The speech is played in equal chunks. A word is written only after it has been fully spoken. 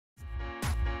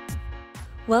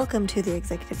Welcome to the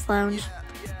Executives Lounge.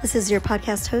 This is your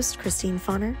podcast host, Christine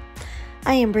Fauner.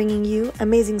 I am bringing you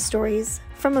amazing stories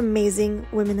from amazing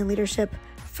women in leadership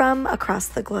from across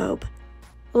the globe.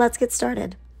 Let's get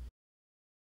started.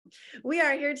 We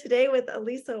are here today with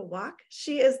Elysa Walk.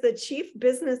 She is the Chief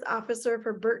Business Officer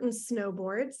for Burton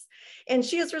Snowboards, and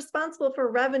she is responsible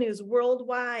for revenues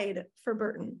worldwide for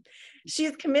Burton. She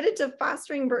is committed to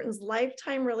fostering Burton's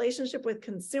lifetime relationship with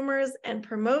consumers and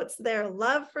promotes their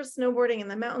love for snowboarding in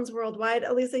the mountains worldwide.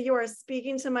 Elysa, you are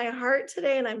speaking to my heart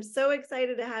today, and I'm so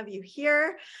excited to have you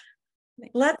here.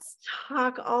 Let's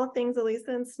talk all things Elysa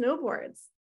and snowboards.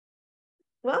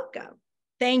 Welcome.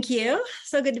 Thank you.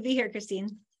 So good to be here,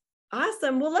 Christine.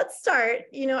 Awesome. Well, let's start.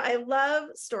 I love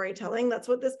storytelling. That's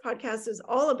what this podcast is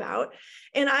all about.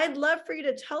 And I'd love for you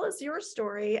to tell us your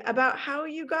story about how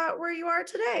you got where you are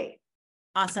today.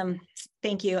 Awesome.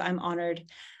 Thank you. I'm honored.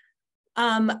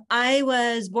 I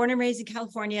was born and raised in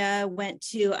California, went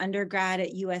to undergrad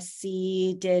at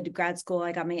USC, did grad school.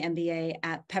 I got my MBA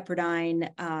at Pepperdine,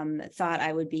 thought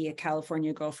I would be a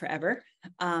California girl forever.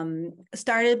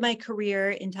 Started my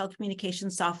career in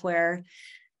telecommunications software.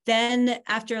 Then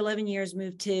after 11 years,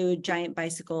 moved to Giant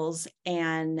Bicycles,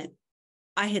 and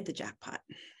I hit the jackpot.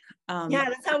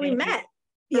 That's how we met.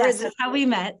 Yes, that's how we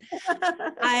met.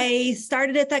 I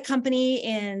started at that company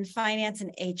in finance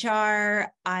and HR.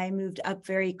 I moved up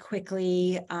very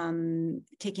quickly,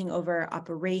 taking over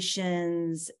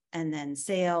operations and then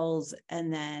sales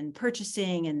and then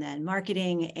purchasing and then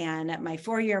marketing. And at my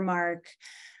 4-year mark,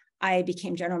 I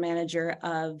became general manager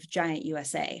of Giant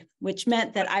USA, which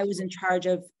meant that I was in charge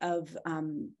of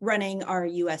running our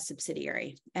US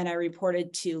subsidiary. And I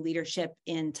reported to leadership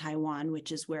in Taiwan,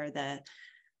 which is where the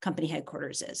company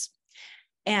headquarters is.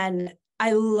 And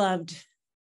I loved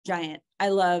Giant. I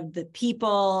loved the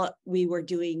people. We were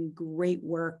doing great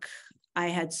work. I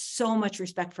had so much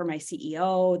respect for my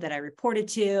CEO that I reported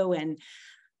to. And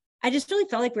I just really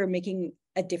felt like we were making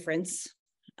a difference.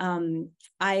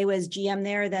 I was GM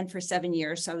there then for 7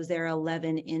 years. So I was there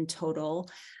 11 in total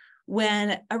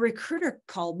when a recruiter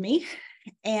called me.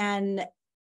 And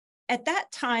at that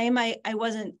time, I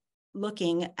wasn't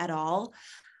looking at all,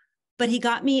 but he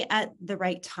got me at the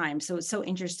right time. So it's so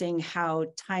interesting how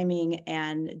timing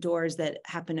and doors that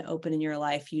happen to open in your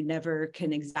life, you never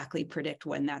can exactly predict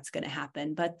when that's going to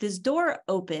happen. But this door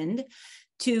opened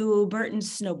to Burton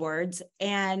Snowboards.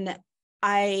 And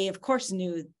I, of course,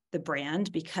 knew the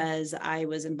brand because I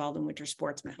was involved in winter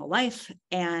sports my whole life.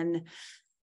 And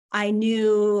I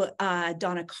knew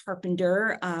Donna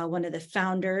Carpenter, one of the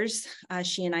founders.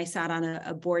 She and I sat on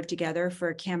a board together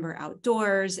for Camber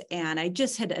Outdoors, and I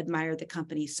just had admired the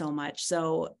company so much.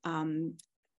 So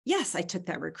yes, I took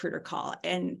that recruiter call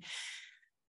and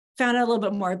found out a little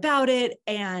bit more about it,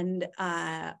 and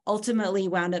ultimately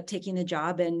wound up taking the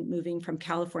job and moving from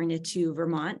California to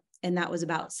Vermont. And that was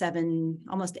about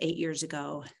almost 8 years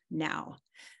ago now.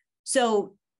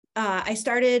 So I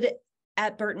started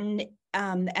at Burton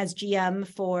as GM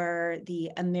for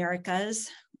the Americas.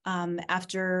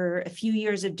 After a few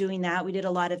years of doing that, we did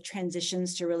a lot of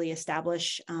transitions to really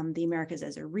establish the Americas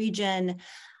as a region.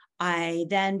 I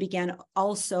then began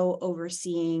also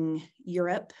overseeing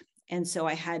Europe. And so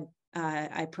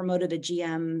I promoted a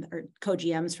GM or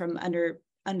co-GMs from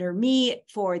under me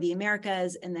for the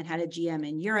Americas, and then had a GM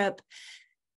in Europe.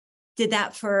 Did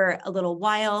that for a little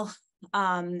while,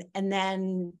 and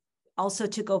then also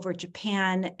took over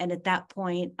Japan. And at that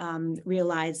point,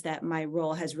 realized that my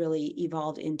role has really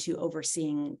evolved into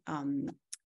overseeing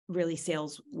really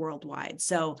sales worldwide.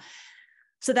 So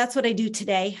that's what I do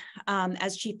today.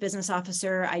 As Chief Business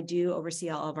Officer, I do oversee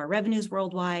all of our revenues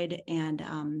worldwide and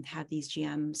have these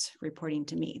GMs reporting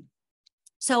to me.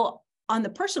 So on the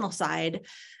personal side,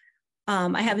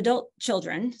 I have adult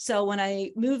children. So when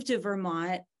I moved to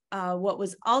Vermont, what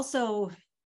was also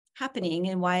happening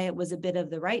and why it was a bit of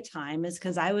the right time is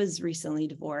because I was recently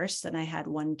divorced and I had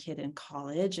one kid in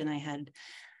college, and I had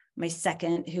my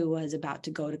second who was about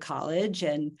to go to college.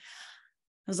 And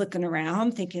I was looking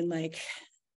around thinking, like,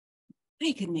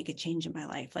 I could make a change in my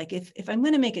life. Like if I'm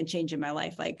going to make a change in my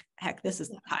life, like, heck, this is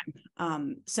the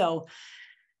time. So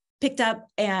picked up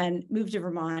and moved to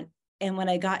Vermont. And when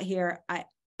I got here,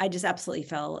 I just absolutely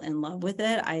fell in love with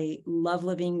it. I love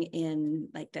living in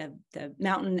like the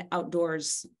mountain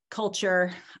outdoors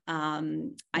culture.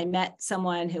 I met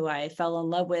someone who I fell in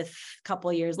love with a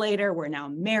couple of years later. We're now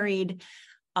married.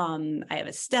 I have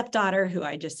a stepdaughter who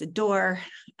I just adore.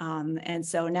 And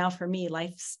so now for me,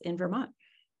 life's in Vermont.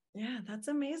 Yeah, that's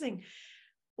amazing.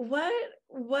 What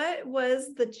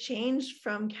was the change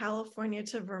from California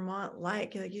to Vermont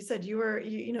like? Like you said,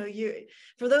 you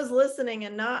for those listening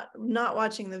and not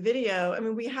watching the video, I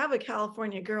mean, we have a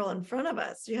California girl in front of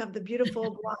us. You have the beautiful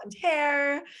blonde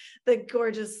hair, the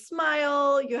gorgeous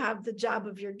smile, you have the job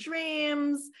of your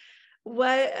dreams.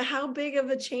 How big of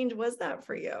a change was that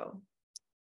for you?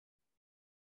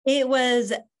 It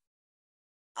was,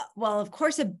 well, of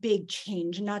course, a big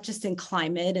change, not just in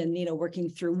climate and, working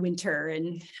through winter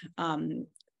and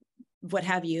what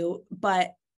have you,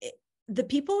 but the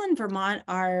people in Vermont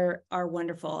are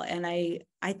wonderful. And I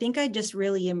think I just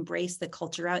really embrace the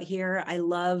culture out here. I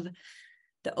love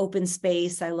the open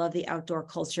space. I love the outdoor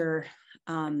culture.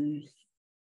 I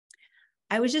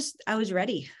was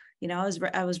ready.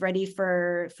 I was ready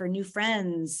for new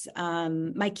friends.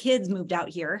 My kids moved out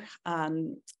here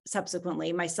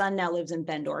subsequently. My son now lives in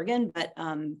Bend, Oregon, but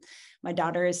my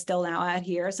daughter is still now out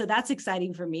here. So that's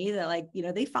exciting for me that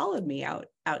they followed me out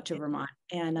to Vermont,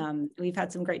 and we've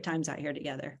had some great times out here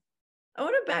together. I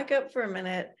want to back up for a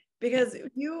minute because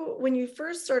when you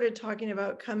first started talking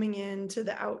about coming into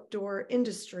the outdoor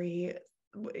industry,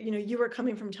 you were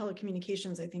coming from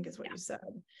telecommunications, I think is what you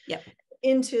said. Yep.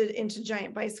 Into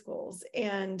giant bicycles.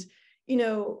 And,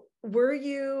 were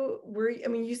you, I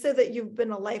mean, you said that you've been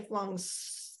a lifelong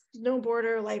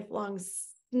snowboarder, lifelong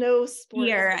snow sports.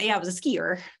 Yeah, I was a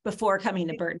skier before coming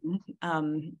to Burton.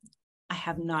 I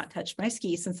have not touched my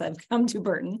ski since I've come to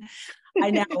Burton.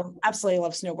 I now absolutely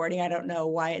love snowboarding. I don't know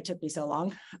why it took me so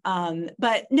long.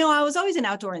 But no, I was always an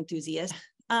outdoor enthusiast.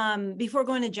 Before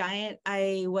going to Giant,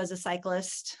 I was a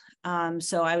cyclist.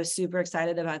 So I was super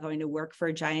excited about going to work for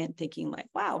a Giant, thinking like,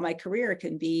 wow, my career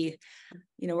can be,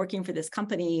 working for this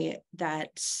company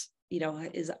that,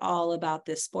 is all about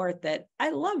this sport that I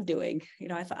love doing.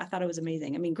 I thought it was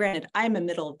amazing. I mean, granted, I'm a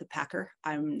middle of the packer.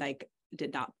 I'm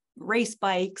did not race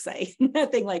bikes,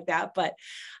 nothing like that, but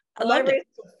I race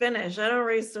to finish. I don't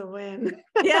race to win.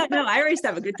 Yeah, no, I race to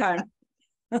have a good time.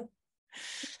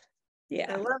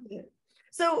 Yeah. I love it.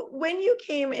 So when you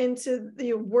came into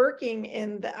the working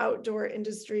in the outdoor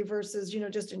industry versus,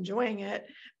 just enjoying it,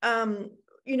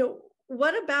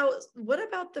 what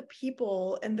about the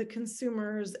people and the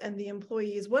consumers and the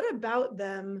employees? What about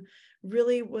them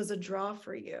really was a draw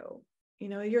for you?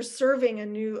 You're serving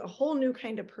a whole new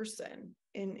kind of person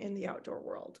in the outdoor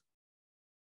world.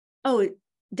 Oh,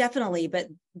 definitely. But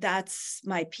that's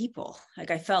my people.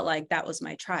 I felt like that was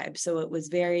my tribe. So it was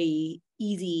very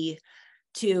easy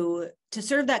to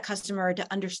serve that customer, to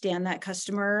understand that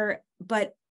customer.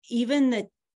 But even the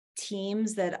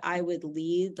teams that I would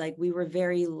lead, we were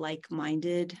very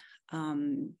like-minded.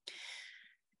 And,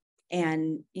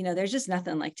 there's just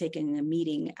nothing like taking a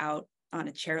meeting out on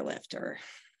a chairlift or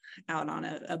out on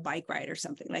a bike ride or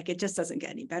something. It just doesn't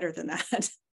get any better than that.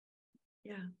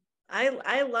 Yeah.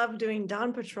 I love doing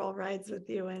dawn patrol rides with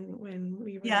you when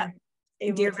we were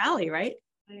Deer Valley, right?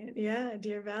 Yeah,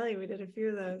 Deer Valley. We did a few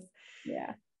of those.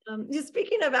 Yeah.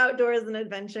 Speaking of outdoors and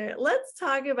adventure, let's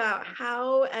talk about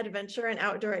how adventure and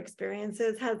outdoor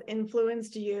experiences has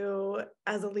influenced you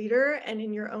as a leader and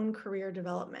in your own career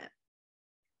development.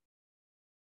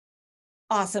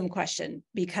 Awesome question,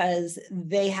 because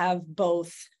they have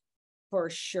both for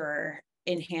sure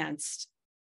enhanced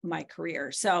my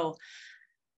career. So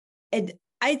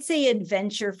I'd say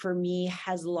adventure for me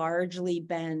has largely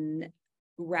been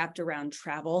wrapped around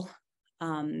travel,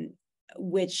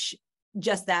 which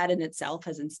just that in itself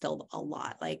has instilled a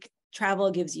lot.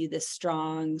 Travel gives you this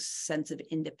strong sense of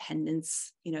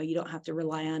independence. You don't have to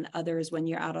rely on others when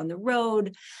you're out on the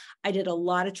road. I did a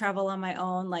lot of travel on my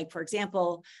own. For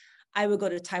example, I would go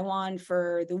to Taiwan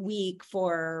for the week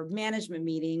for management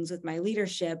meetings with my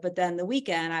leadership, but then the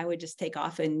weekend I would just take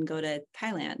off and go to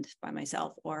Thailand by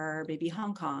myself, or maybe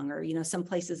Hong Kong, or, some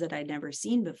places that I'd never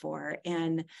seen before.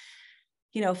 And,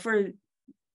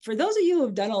 for those of you who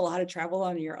have done a lot of travel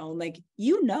on your own,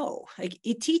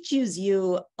 it teaches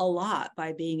you a lot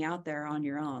by being out there on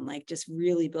your own, just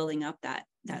really building up that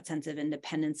sense of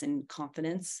independence and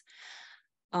confidence.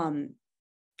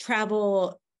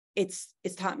 Travel, it's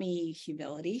taught me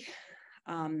humility.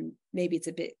 Maybe it's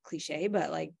a bit cliche,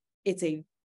 but it's a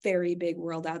very big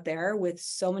world out there with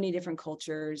so many different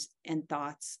cultures and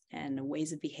thoughts and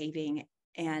ways of behaving.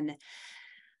 And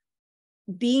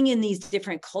being in these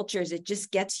different cultures, it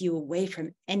just gets you away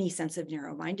from any sense of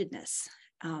narrow-mindedness.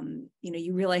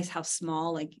 You realize how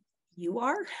small you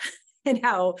are and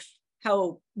how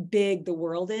big the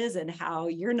world is, and how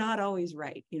you're not always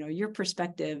right. Your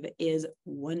perspective is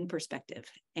one perspective,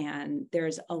 and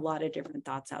there's a lot of different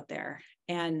thoughts out there.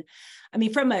 And I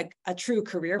mean, from a true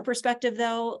career perspective,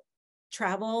 though,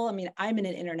 travel. I mean, I'm in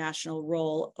an international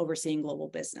role overseeing global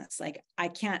business. Like, I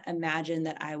can't imagine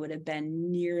that I would have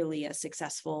been nearly as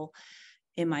successful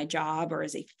in my job or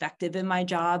as effective in my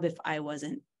job if I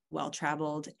wasn't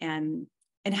well-traveled and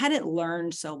hadn't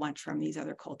learned so much from these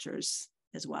other cultures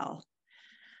as well.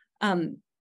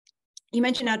 You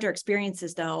mentioned outdoor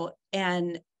experiences though,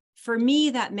 and for me,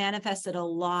 that manifested a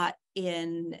lot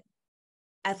in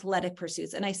athletic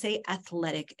pursuits. And I say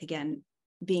athletic again,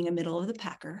 being a middle of the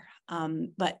packer.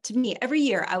 But to me, every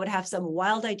year I would have some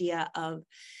wild idea of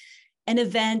an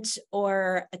event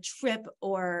or a trip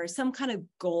or some kind of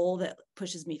goal that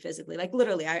pushes me physically. Like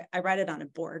literally, I write it on a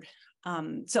board.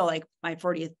 So like my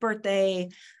 40th birthday,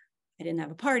 I didn't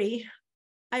have a party.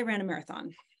 I ran a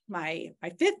marathon. My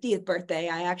 50th birthday,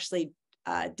 I actually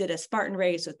did a Spartan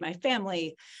race with my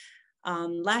family.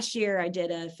 Last year, I did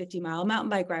a 50-mile mountain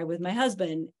bike ride with my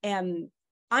husband, and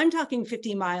I'm talking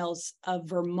 50 miles of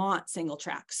Vermont single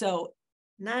track. So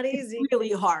not easy,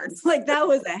 really hard. Like that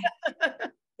was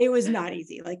it was not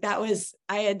easy. Like that was,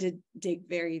 I had to dig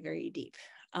very, very deep.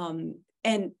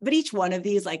 But each one of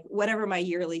these, like whatever my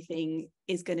yearly thing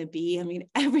is going to be, I mean,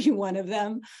 every one of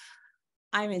them,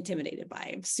 I'm intimidated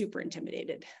by. I'm super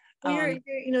intimidated. Well,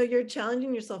 you're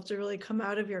challenging yourself to really come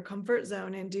out of your comfort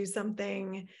zone and do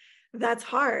something that's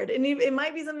hard. And it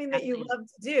might be something that you love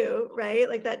to do, right?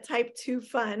 Like that type 2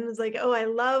 fun is like, oh, I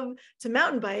love to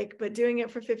mountain bike, but doing it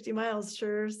for 50 miles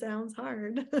sure sounds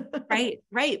hard.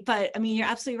 Right. But I mean, you're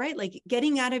absolutely right. Like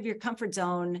getting out of your comfort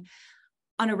zone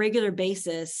on a regular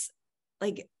basis,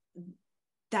 like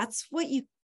that's what you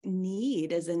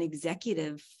need as an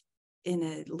executive in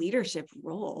a leadership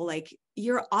role. Like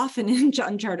you're often in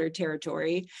uncharted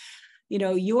territory. You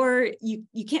know, you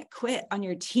can't quit on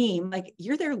your team. Like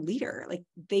you're their leader. Like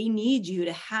they need you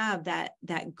to have that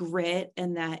grit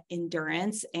and that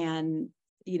endurance and,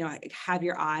 you know, have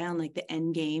your eye on like the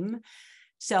end game.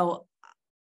 So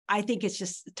I think it's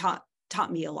just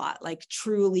taught me a lot, like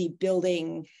truly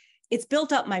it's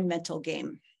built up my mental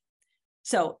game.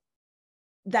 So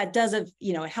that does,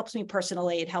 you know, it helps me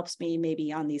personally. It helps me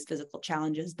maybe on these physical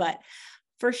challenges, but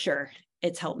for sure,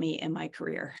 it's helped me in my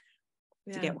career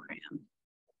to get where I am.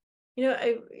 You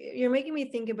know, you're making me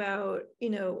think about, you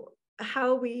know,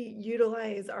 how we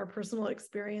utilize our personal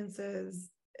experiences.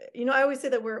 You know, I always say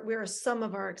that we're a sum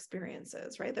of our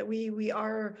experiences, right? That we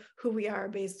are who we are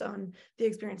based on the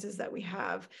experiences that we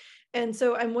have. And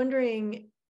so I'm wondering,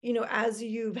 you know, as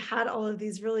you've had all of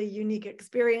these really unique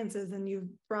experiences and you've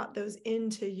brought those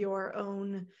into your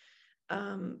own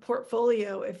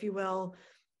portfolio, if you will,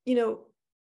 you know,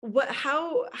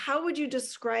 how would you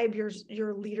describe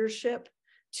your leadership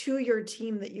to your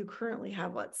team that you currently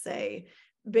have, let's say,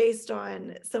 based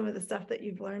on some of the stuff that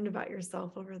you've learned about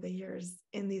yourself over the years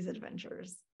in these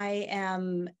adventures? I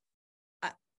am,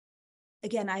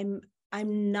 again,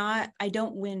 I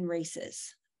don't win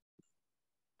races.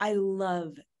 I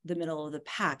love the middle of the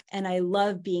pack. And I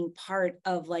love being part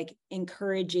of like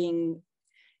encouraging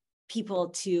people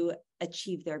to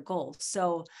achieve their goals.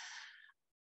 So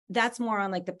that's more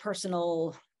on like the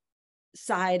personal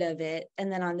side of it.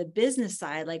 And then on the business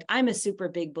side, like I'm a super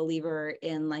big believer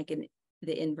in like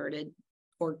the inverted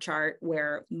org chart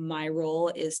where my role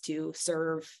is to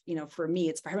serve, you know, for me,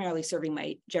 it's primarily serving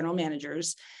my general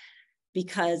managers,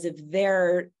 because if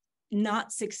they're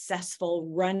not successful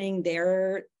running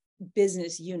their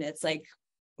business units, like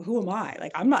who am I?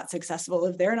 Like I'm not successful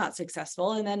if they're not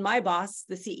successful. And then my boss,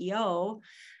 the CEO,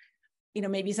 you know,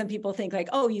 maybe some people think like,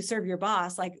 oh, you serve your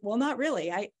boss. Like, well, not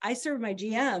really. I serve my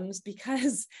GMs,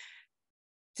 because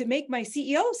to make my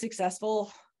CEO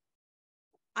successful,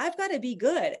 I've got to be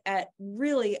good at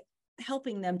really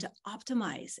helping them to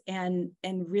optimize and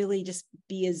really just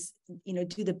be as, you know,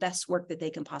 do the best work that they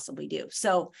can possibly do.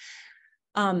 So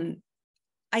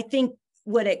I think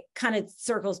what it kind of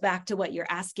circles back to what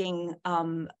you're asking,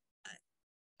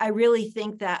 I really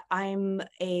think that I'm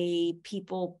a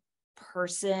people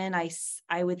person.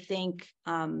 I would think,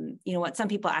 you know, what some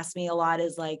people ask me a lot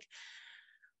is like,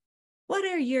 what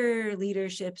are your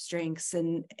leadership strengths?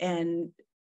 And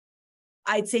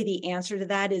I'd say the answer to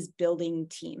that is building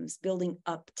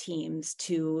up teams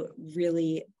to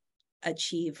really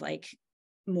achieve like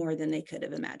more than they could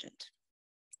have imagined.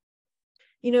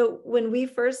 You know, when we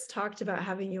first talked about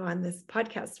having you on this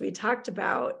podcast, we talked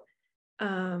about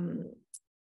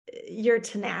your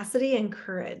tenacity and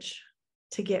courage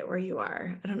to get where you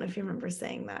are. I don't know if you remember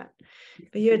saying that,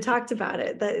 but you had talked about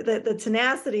it, the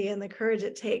tenacity and the courage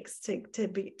it takes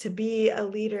to be a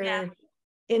leader. Yeah.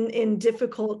 In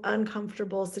difficult,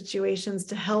 uncomfortable situations,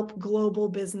 to help global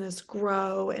business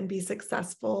grow and be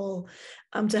successful,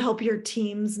 to help your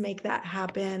teams make that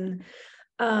happen.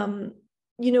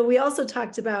 we also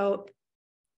talked about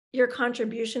your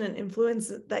contribution and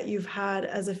influence that you've had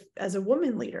as a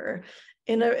woman leader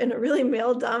in a really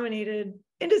male dominated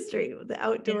industry, the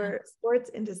outdoor sports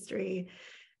industry.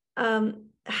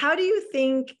 How do you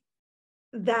think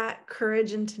that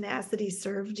courage and tenacity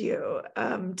served you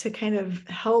to kind of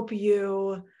help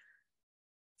you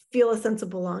feel a sense of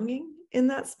belonging in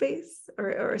that space, or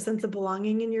a sense of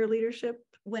belonging in your leadership?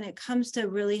 When it comes to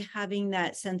really having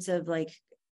that sense of like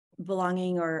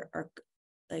belonging or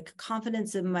like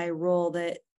confidence in my role,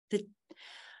 that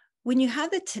when you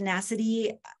have the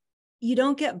tenacity, you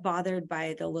don't get bothered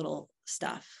by the little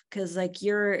stuff, because like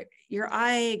your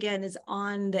eye again is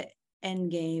on the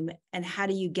end game, and how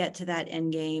do you get to that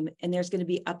end game? And there's going to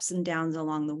be ups and downs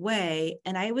along the way.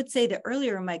 And I would say that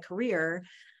earlier in my career,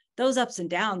 those ups and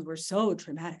downs were so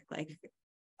traumatic. Like,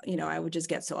 I would just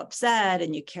get so upset,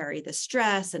 and you carry the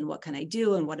stress, and what can I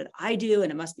do? And what did I do?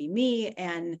 And it must be me.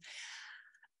 And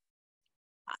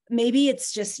maybe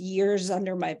it's just years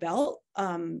under my belt.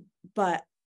 But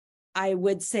I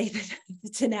would say that the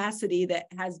tenacity that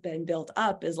has been built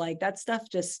up is like, that stuff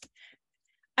just,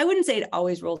 I wouldn't say it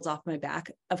always rolls off my back.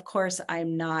 Of course,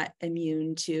 I'm not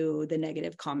immune to the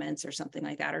negative comments or something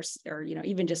like that, or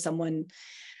even just someone,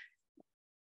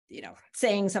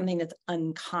 saying something that's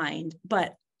unkind.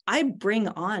 But I bring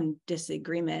on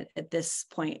disagreement at this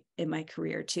point in my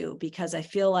career too, because I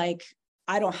feel like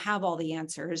I don't have all the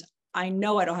answers. I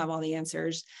know I don't have all the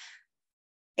answers.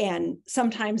 And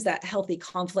sometimes that healthy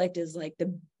conflict is like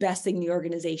the best thing the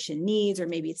organization needs, or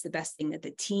maybe it's the best thing that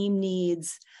the team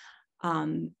needs.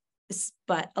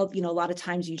 But a lot of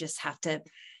times you just have to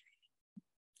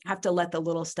let the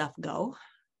little stuff go,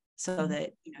 so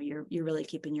that you're really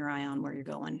keeping your eye on where you're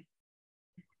going.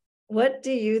 What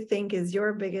do you think is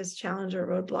your biggest challenge or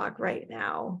roadblock right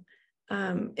now,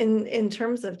 in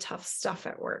terms of tough stuff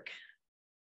at work?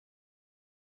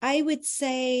 I would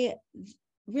say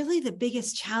really the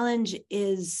biggest challenge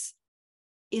is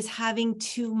having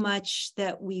too much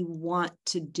that we want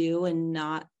to do and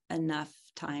not enough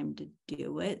time to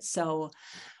do it. So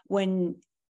when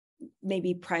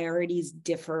maybe priorities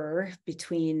differ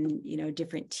between,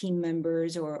 different team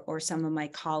members or some of my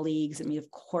colleagues, I mean, of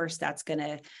course, that's going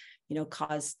to,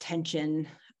 cause tension.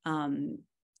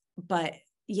 But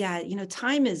yeah,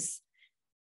 time is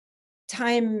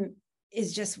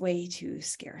just way too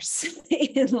scarce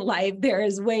in life. There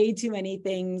is way too many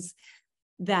things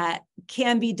that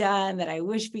can be done that I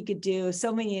wish we could do.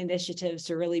 So many initiatives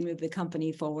to really move the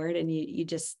company forward, and you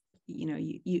just,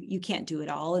 you can't do it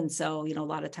all. And so, a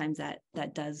lot of times that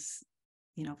does,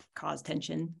 cause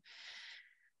tension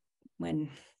when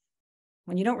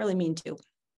you don't really mean to.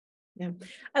 Yeah.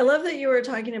 I love that you were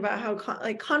talking about how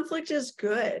conflict is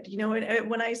good.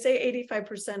 When I say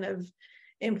 85% of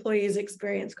employees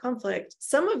experience conflict,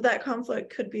 some of that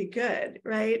conflict could be good,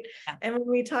 right? Yeah. And when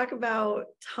we talk about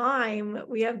time,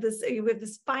 we have this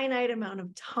finite amount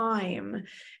of time.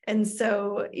 And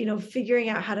so, figuring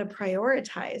out how to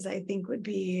prioritize, I think, would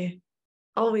be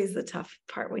always the tough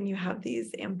part when you have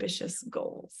these ambitious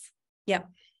goals. Yep.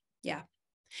 Yeah.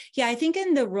 Yeah. I think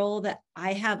in the role that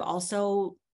I have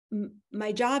also,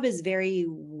 my job is very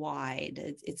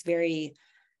wide. It's very,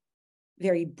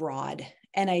 very broad.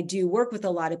 And I do work with a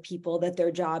lot of people that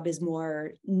their job is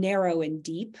more narrow and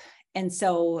deep. And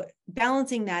so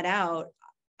balancing that out,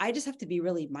 I just have to be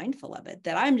really mindful of it,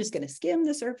 that I'm just going to skim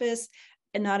the surface,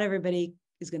 and not everybody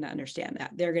is going to understand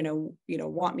that. They're going to,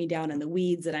 want me down in the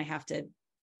weeds, and I have to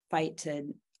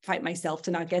fight myself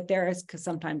to not get there, because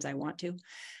sometimes I want to.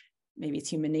 Maybe it's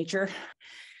human nature.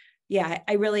 Yeah,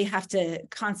 I really have to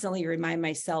constantly remind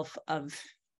myself of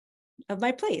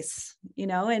my place,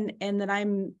 and that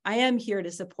I am here to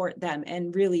support them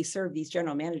and really serve these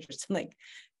general managers and like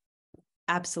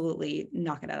absolutely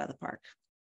knock it out of the park.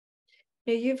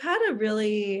 You've had a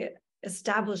really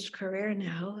established career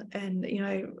now, and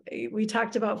we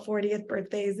talked about 40th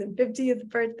birthdays and 50th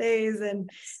birthdays and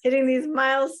hitting these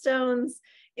milestones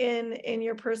in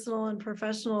your personal and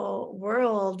professional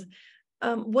world.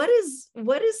 What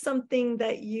is something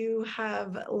that you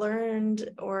have learned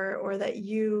or that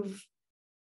you've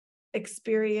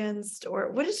experienced, or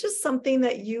what is just something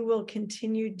that you will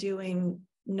continue doing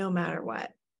no matter what?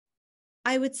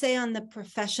 I would say on the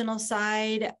professional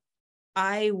side,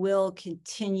 I will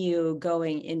continue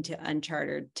going into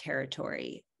uncharted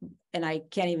territory. And I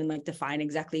can't even define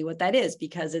exactly what that is,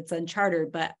 because it's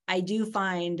uncharted, but I do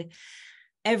find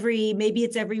maybe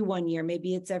it's every 1 year,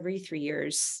 maybe it's every 3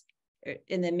 years.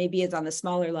 And then maybe it's on the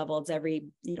smaller level, it's every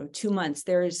 2 months.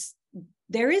 There is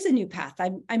a new path.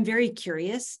 I'm very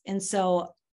curious, and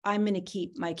so I'm going to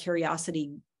keep my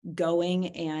curiosity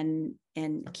going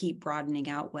and keep broadening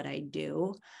out what I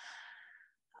do.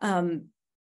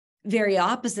 Very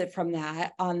opposite from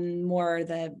that, on more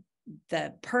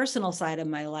the personal side of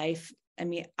my life. I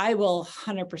mean, I will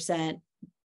 100%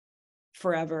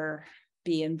 forever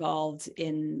be involved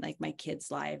in like my kids'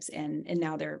 lives and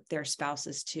now their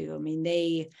spouses too. I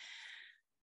mean,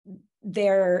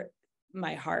 they're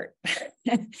my heart.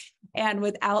 And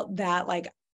without that, like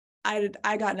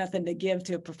I got nothing to give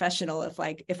to a professional if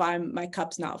my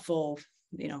cup's not full,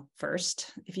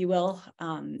 first, if you will.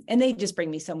 And they just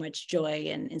bring me so much joy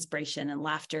and inspiration and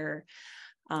laughter.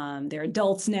 They're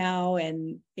adults now,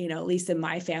 and at least in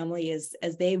my family,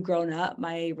 as they've grown up,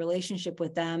 my relationship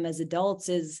with them as adults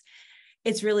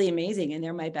it's really amazing, and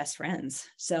they're my best friends.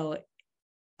 So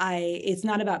it's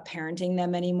not about parenting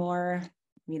them anymore. I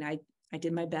mean, I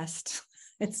did my best.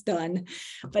 It's done.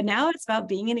 But now it's about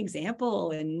being an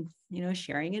example and,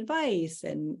 sharing advice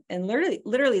and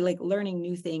literally like learning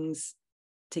new things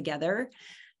together.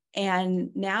 And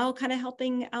now kind of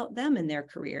helping out them in their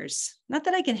careers. Not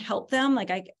that I can help them. Like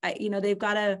they've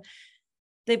got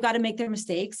to make their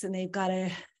mistakes, and they've got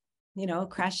to,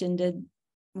 crash into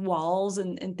walls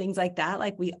and things like that,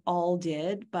 like we all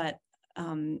did. But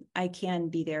I can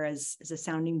be there as a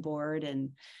sounding board and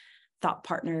thought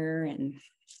partner, and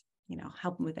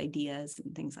help them with ideas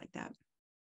and things like that.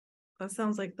 That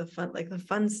sounds like the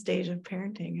fun stage of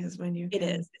parenting is when It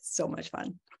is. It's so much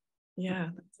fun. Yeah,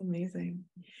 that's amazing.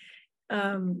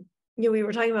 We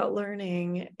were talking about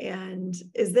learning, and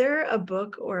is there a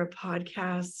book or a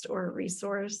podcast or a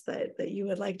resource that you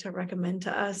would like to recommend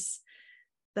to us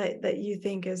that you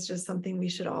think is just something we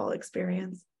should all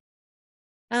experience?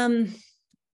 On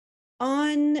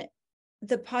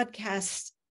the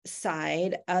podcast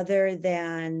side, other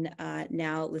than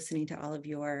now listening to all of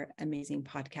your amazing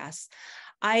podcasts,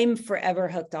 I'm forever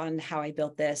hooked on How I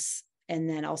Built This, and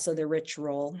then also the Rich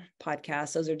Roll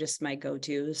podcast. Those are just my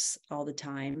go-tos all the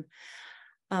time.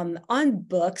 On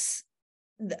books,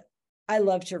 I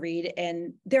love to read,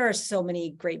 and there are so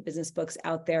many great business books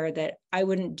out there that I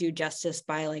wouldn't do justice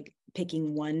by like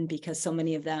picking one, because so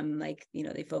many of them, like,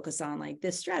 they focus on like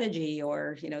this strategy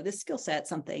or, this skill set,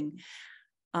 something.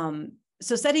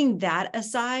 So setting that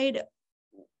aside,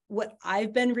 what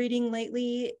I've been reading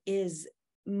lately is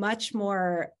much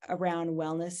more around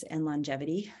wellness and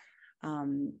longevity.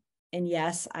 And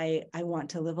yes, I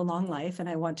want to live a long life, and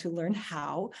I want to learn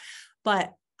how.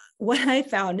 But what I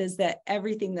found is that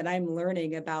everything that I'm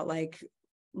learning about like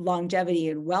longevity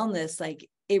and wellness, like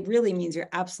it really means you're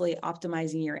absolutely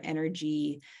optimizing your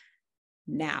energy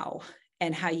now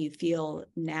and how you feel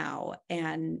now.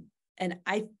 And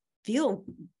I feel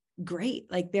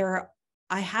great. Like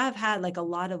I have had like a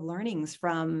lot of learnings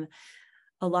from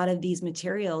a lot of these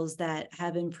materials that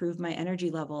have improved my energy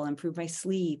level, improved my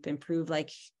sleep, improved like,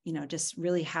 just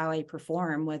really how I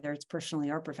perform, whether it's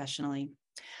personally or professionally.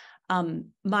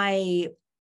 My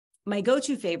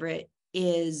go-to favorite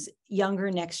is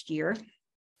Younger Next Year.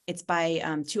 It's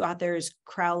by two authors,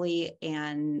 Crowley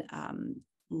and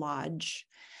Lodge.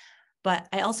 But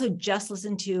I also just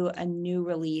listened to a new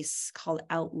release called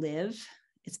Outlive.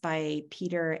 It's by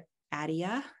Peter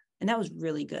Attia, and that was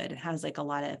really good. It has like a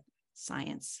lot of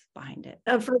science behind it.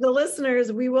 For the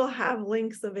listeners, we will have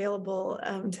links available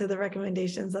to the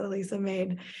recommendations that Elysa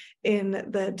made in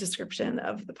the description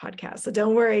of the podcast. So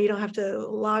don't worry, you don't have to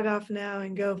log off now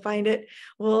and go find it.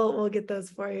 We'll get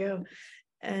those for you.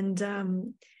 And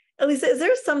Elysa, is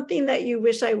there something that you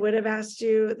wish I would have asked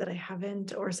you that I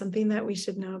haven't, or something that we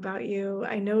should know about you?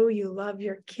 I know you love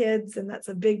your kids, and that's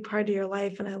a big part of your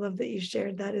life, and I love that you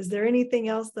shared that. Is there anything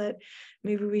else that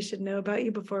maybe we should know about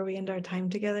you before we end our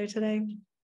time together today?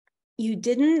 You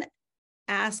didn't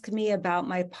ask me about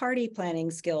my party planning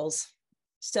skills.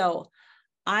 So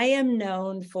I am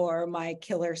known for my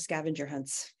killer scavenger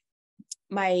hunts.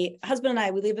 My husband and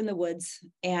I, we live in the woods,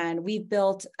 and we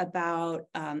built about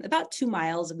 2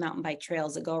 miles of mountain bike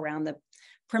trails that go around the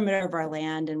perimeter of our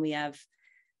land. And we have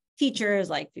features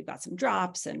like we've got some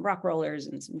drops and rock rollers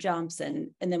and some jumps.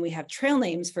 And then we have trail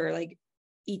names for like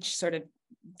each sort of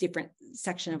different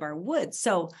section of our woods.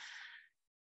 So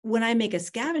when I make a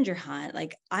scavenger hunt,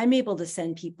 like I'm able to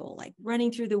send people like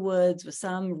running through the woods with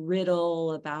some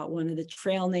riddle about one of the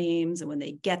trail names. And when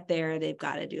they get there, they've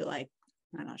got to do like,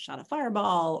 I don't know, shot a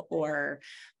fireball, or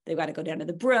they've got to go down to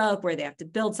the brook where they have to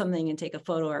build something and take a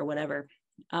photo or whatever.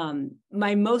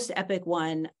 My most epic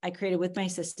one I created with my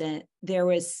assistant, there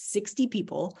was 60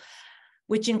 people,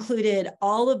 which included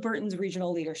all of Burton's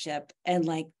regional leadership and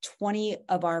like 20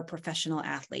 of our professional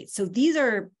athletes. So these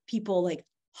are people like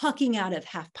hucking out of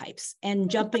half pipes and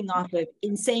jumping off of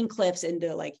insane cliffs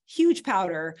into like huge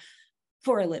powder,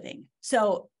 for a living.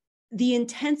 So the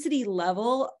intensity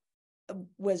level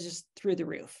was just through the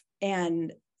roof.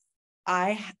 And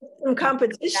I some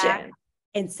competition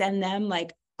and send them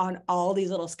like on all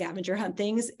these little scavenger hunt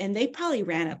things. And they probably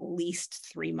ran at least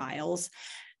 3 miles.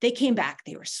 They came back,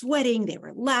 they were sweating, they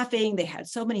were laughing. They had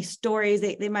so many stories.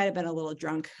 They might've been a little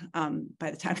drunk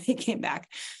by the time they came back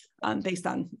based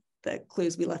on the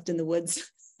clues we left in the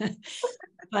woods.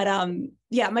 But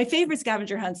yeah, my favorite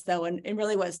scavenger hunts though, and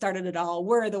really what started it all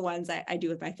were the ones I do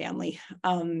with my family.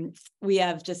 We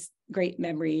have just great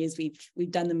memories.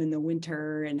 We've done them in the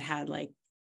winter and had like,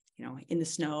 in the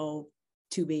snow,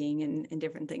 tubing and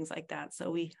different things like that. So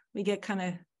we get kind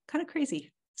of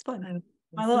crazy. It's fun.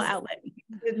 My little outlet.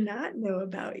 Did not know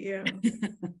about you.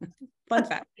 Fun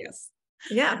fact, yes.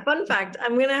 Yeah, fun fact.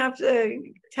 I'm going to have to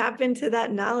tap into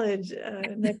that knowledge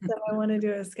next time I want to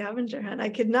do a scavenger hunt. I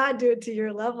could not do it to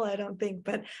your level, I don't think,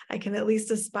 but I can at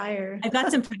least aspire. I've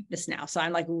got some practice now. So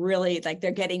I'm like really like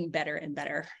they're getting better and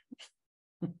better.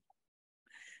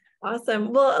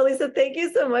 Awesome. Well, Elysa, thank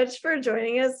you so much for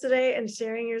joining us today and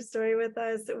sharing your story with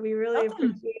us. We really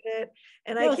appreciate it.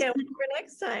 And I can't wait for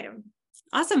next time.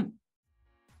 Awesome.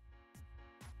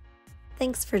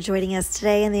 Thanks for joining us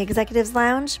today in the Executives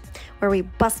Lounge, where we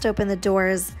bust open the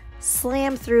doors,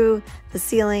 slam through the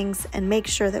ceilings, and make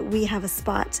sure that we have a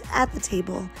spot at the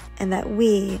table and that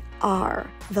we are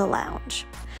the lounge.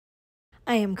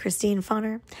 I am Christine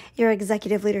Fauner, your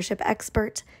executive leadership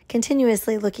expert,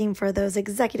 continuously looking for those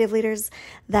executive leaders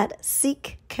that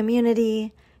seek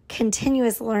community,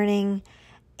 continuous learning,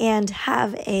 and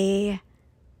have a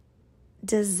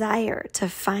desire to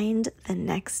find the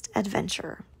next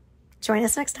adventure. Join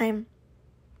us next time.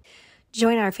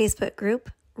 Join our Facebook group,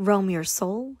 Roam Your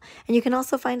Soul, and you can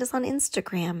also find us on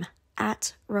Instagram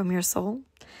at Roam Your Soul.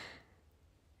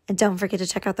 And don't forget to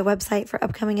check out the website for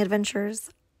upcoming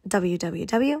adventures,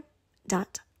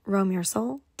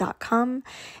 www.roamyoursoul.com.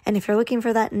 And if you're looking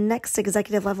for that next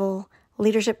executive level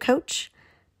leadership coach,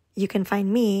 you can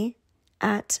find me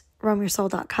at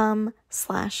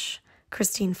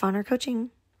roamyoursoul.com/Christine Fauner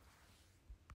Coaching.